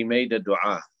away, he made a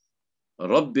dua.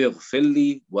 رَبِّ اغْفِرْ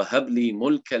لِي وَهَبْ لِي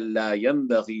مُلْكًا لَا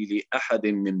يَنْبَغِي لِأَحَدٍ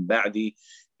مِّن بَعْدِي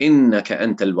إِنَّكَ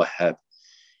أَنْتَ الْوَهَّابِ.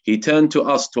 He turned to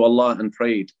us, to Allah, and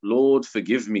prayed, Lord,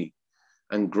 forgive me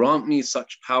and grant me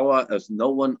such power as no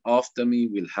one after me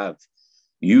will have.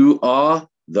 You are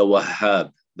the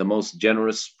Wahhab, the most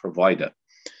generous provider.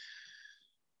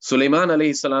 Suleiman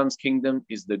alayhi salam's kingdom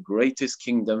is the greatest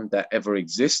kingdom that ever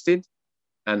existed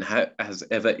and has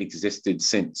ever existed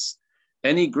since.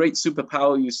 Any great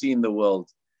superpower you see in the world,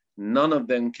 none of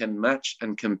them can match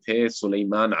and compare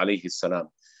Suleiman alayhi salam.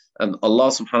 And Allah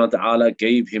subhanahu wa ta'ala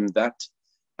gave him that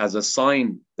as a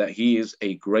sign that he is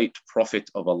a great prophet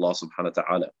of Allah subhanahu wa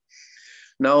ta'ala.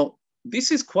 Now,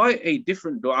 this is quite a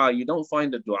different dua. You don't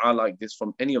find a dua like this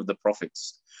from any of the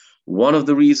prophets. One of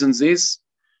the reasons is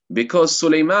because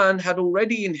Suleiman had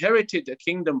already inherited a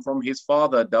kingdom from his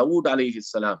father, Dawud alayhi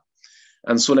salam.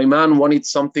 And Suleiman wanted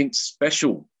something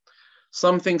special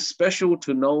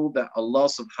to know that Allah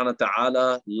subhanahu wa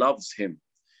ta'ala loves him.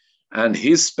 And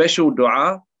his special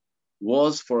dua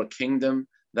was for a kingdom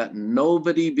that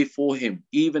nobody before him,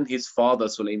 even his father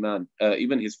Suleiman,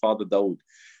 even his father Dawud,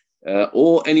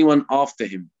 or anyone after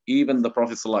him, even the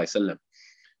Prophet sallallahu alaihi wasallam,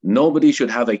 nobody should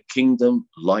have a kingdom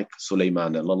like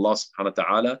Suleiman. And Allah subhanahu wa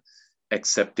ta'ala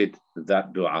accepted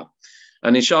that dua.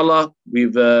 And inshallah,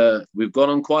 we've gone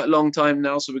on quite a long time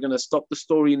now, so we're going to stop the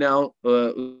story now,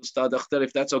 Ustad Akhtar,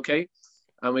 if that's okay.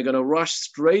 And we're going to rush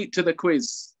straight to the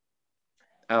quiz.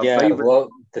 Our favorite. Well,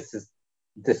 this is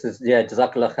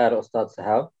Jazakallah khair, Ustad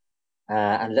Sohail.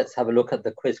 And let's have a look at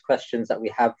the quiz questions that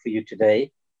we have for you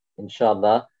today,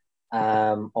 inshallah,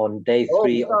 on day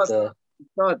 3 of the...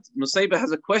 Ustad, Nusayba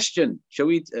has a question. Shall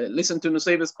we listen to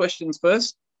Nusayba's questions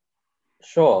first?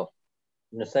 Sure.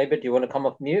 Nusayba, do you want to come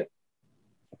off mute?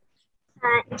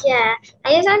 Yeah,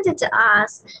 I just wanted to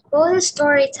ask, will the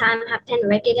story time happen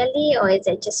regularly, or is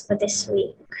it just for this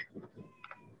week?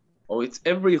 Oh, it's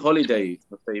every holiday,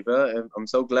 Nusayba, and I'm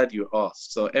so glad you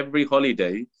asked. So every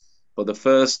holiday for the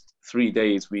first 3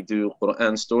 days we do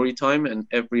Quran story time, and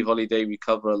every holiday we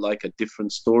cover like a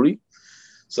different story.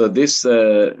 So this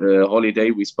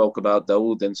holiday we spoke about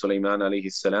Dawud and Suleiman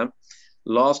alayhi salam.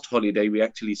 Last holiday we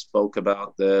actually spoke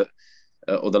about the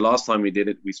last time we did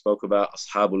it, we spoke about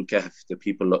Ashabul Kahf, the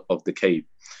people of the cave.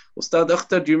 Ustad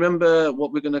Akhtar, do you remember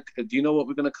what we're gonna? Do you know what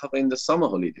we're gonna cover in the summer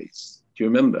holidays? Do you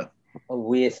remember?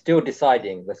 We're still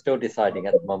deciding. We're still deciding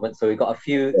at the moment. So we've got a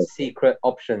few secret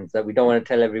options that we don't want to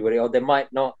tell everybody, or they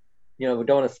might not. We don't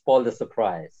want to spoil the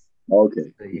surprise.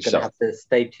 Okay. So you're gonna have to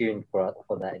stay tuned for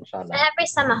that, inshallah. So every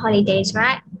summer holidays,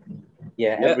 right?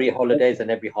 Yeah, every holidays and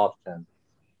every half term.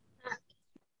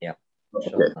 Yeah.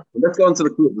 Okay. Let's go on to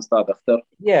the quiz, Ustad Akhtar.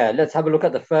 Yeah, let's have a look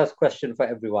at the first question for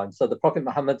everyone. So the Prophet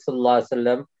Muhammad sallallahu alaihi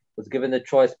wasallam was given the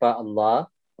choice by Allah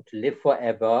to live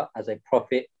forever as a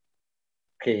prophet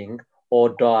king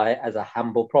or die as a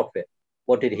humble prophet.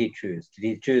 What did he choose? Did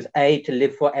he choose A, to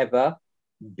live forever,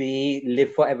 B,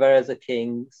 live forever as a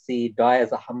king, C, die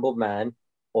as a humble man,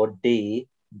 or D,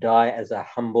 die as a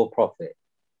humble prophet?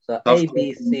 So A,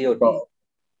 B, C, or D?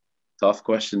 Tough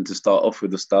question to start off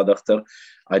with, Ustad Akhtar.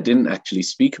 I didn't actually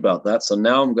speak about that. So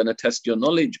now I'm going to test your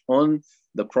knowledge on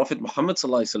the Prophet Muhammad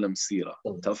sallallahu alaihi wasallam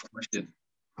seerah. Tough question.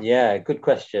 Yeah, good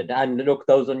question. And look,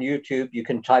 those on YouTube, you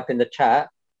can type in the chat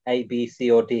A, B,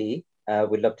 C, or D.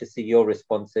 We'd love to see your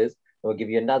responses. We'll give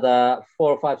you another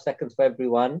 4 or 5 seconds for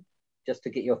everyone just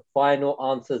to get your final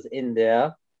answers in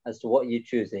there as to what you're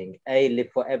choosing. A,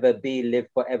 live forever. B, live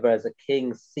forever as a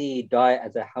king. C, die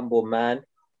as a humble man.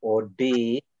 Or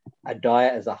D, die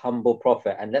as a humble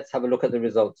prophet. And let's have a look at the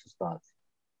results to start.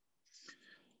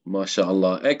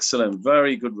 MashaAllah. Excellent.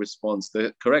 Very good response.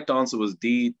 The correct answer was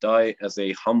D, die as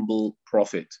a humble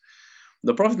prophet.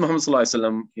 The Prophet Muhammad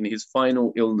ﷺ, in his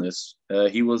final illness,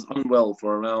 he was unwell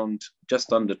for around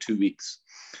just under 2 weeks.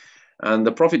 And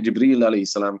the Prophet Jibreel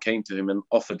ﷺ came to him and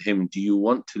offered him, do you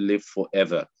want to live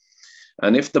forever?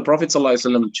 And if the Prophet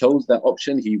ﷺ chose that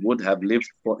option, he would have lived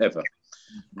forever.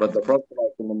 But the Prophet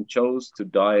ﷺ chose to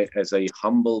die as a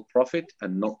humble prophet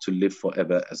and not to live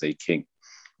forever as a king.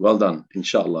 Well done,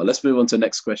 inshallah. Let's move on to the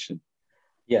next question.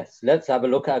 Yes, let's have a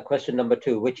look at question number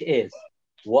 2, which is,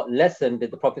 what lesson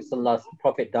did the Prophet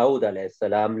Dawud alayhi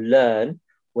salam learn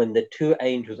when the 2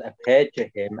 angels appeared to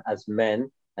him as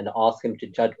men and asked him to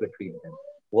judge between them?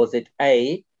 Was it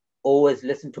A, always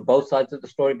listen to both sides of the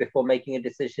story before making a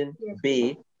decision? Yes.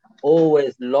 B,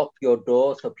 always lock your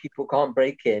door so people can't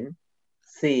break in?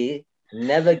 C,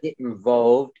 never get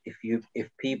involved if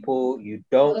people you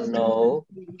don't know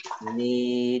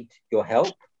need your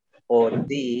help? Or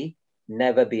D,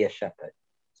 never be a shepherd?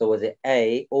 So was it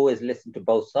A, always listen to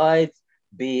both sides,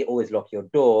 B, always lock your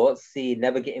door, C,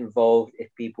 never get involved if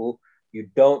people you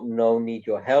don't know need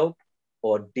your help,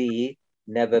 or D,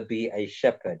 never be a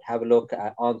shepherd? Have a look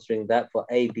at answering that for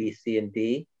A, B, C, and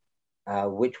D.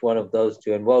 Which one of those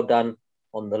 2? And well done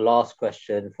on the last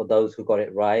question for those who got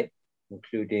it right,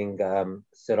 including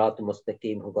Sirat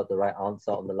Mustaqim, who got the right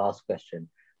answer on the last question.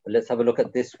 But let's have a look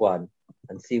at this one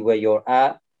and see where you're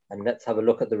at. And let's have a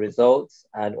look at the results.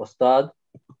 And Ustad,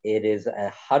 it is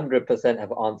 100%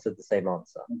 have answered the same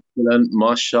answer.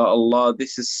 MashaAllah,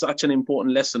 this is such an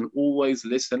important lesson. Always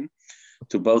listen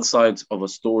to both sides of a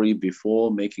story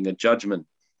before making a judgment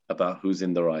about who's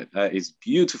in the right. That is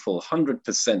beautiful,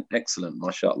 100% excellent,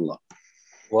 MashaAllah.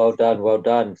 Well done, well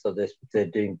done. So they're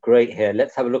doing great here.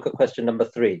 Let's have a look at question number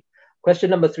 3. Question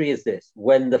number 3 is this.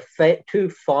 When the 2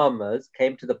 farmers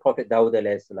came to the Prophet Dawud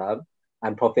alayhi salam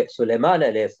and Prophet Suleiman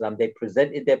alayhi salam, they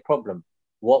presented their problem.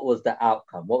 What was the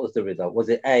outcome? What was the result? Was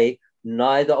it A,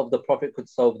 neither of the Prophet could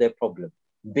solve their problem?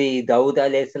 B, Dawud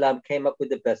alayhi salam came up with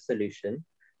the best solution?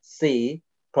 C,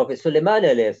 Prophet Suleiman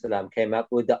alayhi salam came up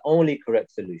with the only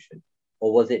correct solution?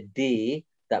 Or was it D,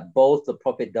 that both the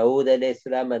Prophet Dawud alayhi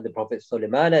salam and the Prophet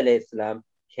Suleiman alayhi salam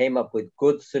came up with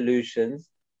good solutions,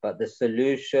 but the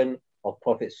solution of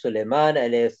Prophet Suleiman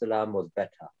alayhi salam was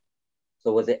better?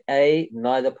 So was it A,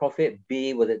 neither Prophet,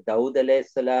 B, was it Dawud alayhi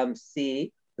salam,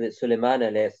 C, was it Suleiman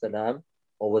alayhi salam,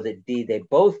 or was it D, they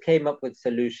both came up with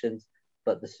solutions,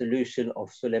 but the solution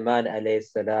of Suleiman alayhi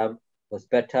salam was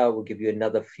better? We'll give you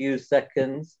another few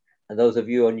seconds. And those of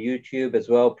you on YouTube as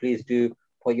well, please do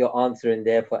put your answer in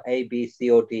there for A, B,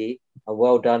 C, or D. And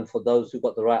well done for those who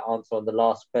got the right answer on the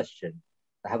last question.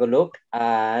 Have a look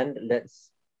and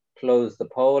let's close the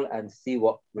poll and see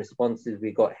what responses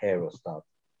we got here, Ustad.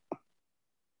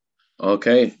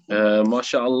 Okay,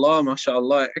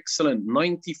 MashaAllah, excellent.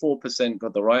 94%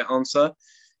 got the right answer.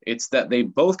 It's that they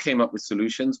both came up with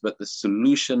solutions, but the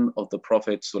solution of the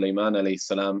Prophet Suleiman alayhi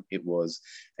salam, it was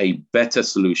a better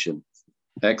solution.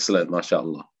 Excellent,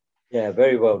 MashaAllah. Yeah,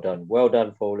 very well done. Well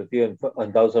done for all of you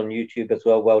and those on YouTube as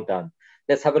well. Well done.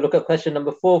 let's have a look at question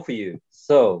number 4 for you.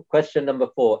 So question number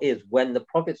 4 is, when the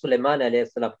Prophet Suleiman alayhi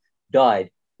salam died,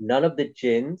 none of the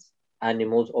jinns,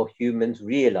 animals, or humans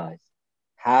realized.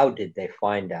 How did they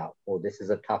find out? Oh, this is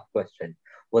a tough question.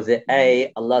 Was it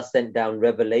A, Allah sent down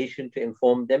revelation to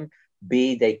inform them?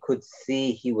 B, they could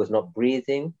see he was not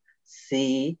breathing?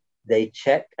 C, they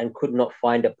checked and could not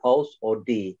find a pulse? Or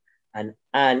D, an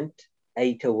ant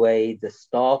ate away the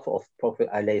staff of Prophet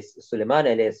Suleiman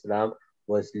alayhi salam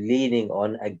was leaning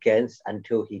on against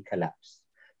until he collapsed?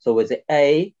 So was it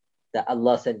A, that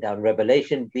Allah sent down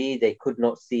revelation? B, they could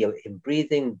not see him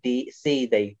breathing? C,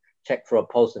 they checked for a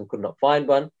pulse and could not find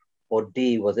one? Or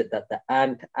D, was it that the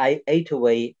ant ate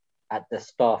away at the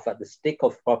staff, at the stick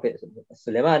of Prophet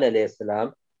Suleiman alayhi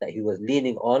salam that he was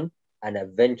leaning on, and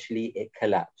eventually it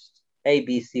collapsed? A, B,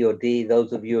 C, or D.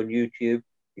 Those of you on YouTube,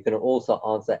 you can also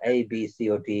answer A, B, C,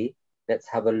 or D. Let's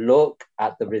have a look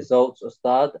at the results,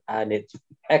 Ustad, and it's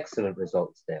excellent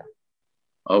results there.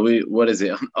 What is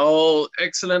it? Oh,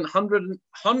 excellent.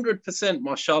 100%,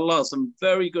 mashallah. Some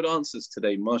very good answers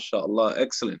today, mashallah.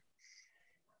 Excellent.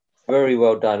 Very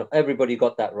well done. Everybody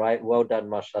got that right. Well done,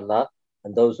 mashallah.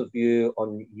 And those of you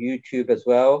on YouTube as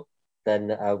well,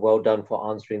 then well done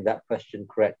for answering that question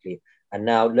correctly. And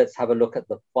now let's have a look at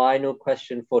the final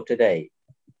question for today.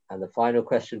 And the final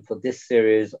question for this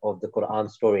series of the Quran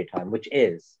story time, which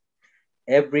is,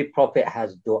 every prophet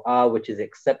has dua which is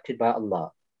accepted by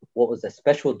Allah. What was the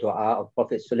special dua of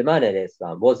Prophet Suleiman alayhi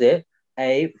salam? Was it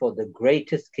A, for the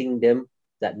greatest kingdom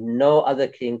that no other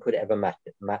king could ever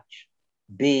match?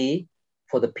 B,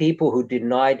 for the people who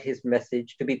denied his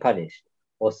message to be punished?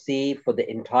 Or C, for the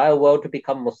entire world to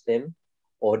become Muslim?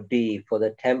 Or D, for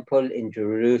the temple in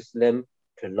Jerusalem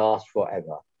to last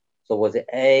forever? So was it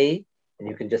A, and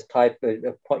you can just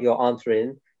put your answer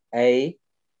in, A,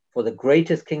 for the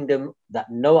greatest kingdom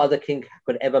that no other king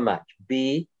could ever match?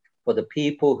 B, for the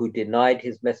people who denied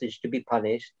his message to be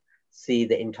punished? C,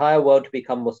 the entire world to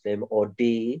become Muslim? Or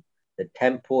D, the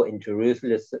temple in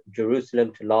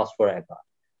Jerusalem to last forever?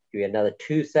 Give you another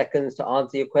 2 seconds to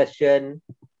answer your question,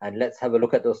 and let's have a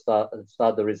look at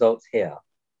the results here.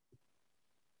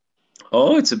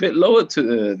 Oh, it's a bit lower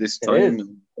to this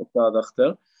time.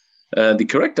 The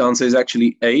correct answer is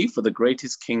actually A, for the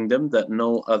greatest kingdom that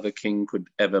no other king could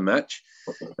ever match.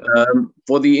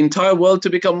 For the entire world to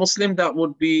become Muslim, that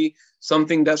would be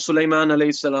something that Suleiman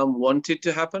alayhi salam wanted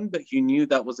to happen, but he knew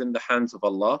that was in the hands of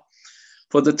Allah.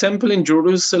 For the temple in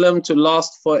Jerusalem to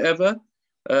last forever,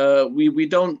 we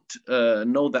don't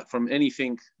know that from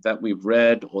anything that we've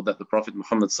read or that the Prophet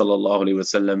Muhammad sallallahu alaihi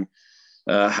wasallam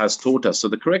has taught us. So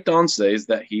the correct answer is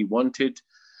that he wanted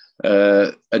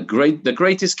the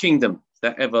greatest kingdom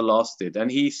that ever lasted, and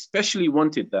he especially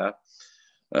wanted that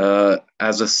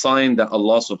as a sign that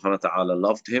Allah subhanahu wa ta'ala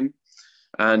loved him,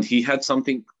 and he had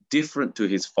something different to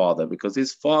his father, because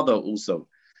his father also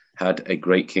had a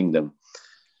great kingdom.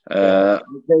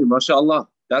 Okay, mashallah,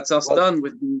 that's us done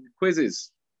with the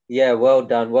quizzes. Yeah, well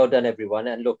done everyone.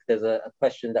 And look, there's a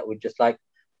question that we'd just like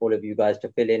all of you guys to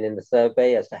fill in the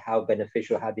survey as to how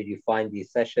beneficial, how did you find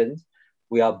these sessions.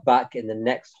 We are back in the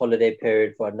next holiday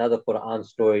period for another Quran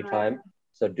story time.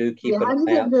 So do keep an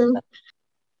eye out.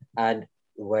 And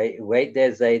wait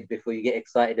there, Zaid, before you get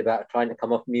excited about trying to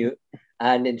come off mute.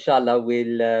 And inshallah, we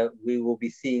will be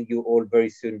seeing you all very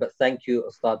soon. But thank you,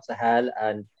 Ustad Sohail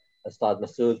and Ustad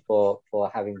Masood, for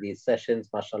having these sessions,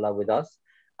 mashallah, with us.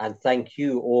 And thank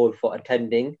you all for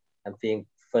attending and being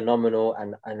phenomenal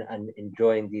and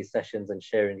enjoying these sessions and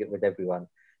sharing it with everyone.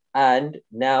 And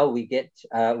now we get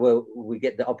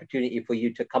the opportunity for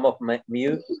you to come off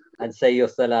mute and say your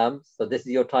salam. So this is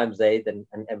your time, Zaid, and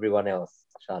everyone else,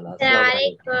 inshallah.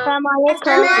 Assalamu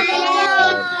alaikum.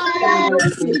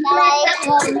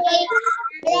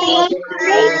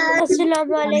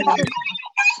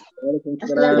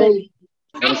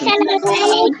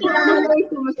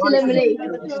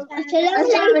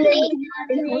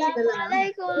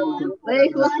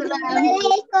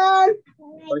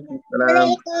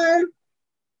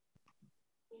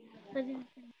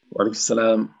 Walaikum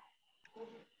salam.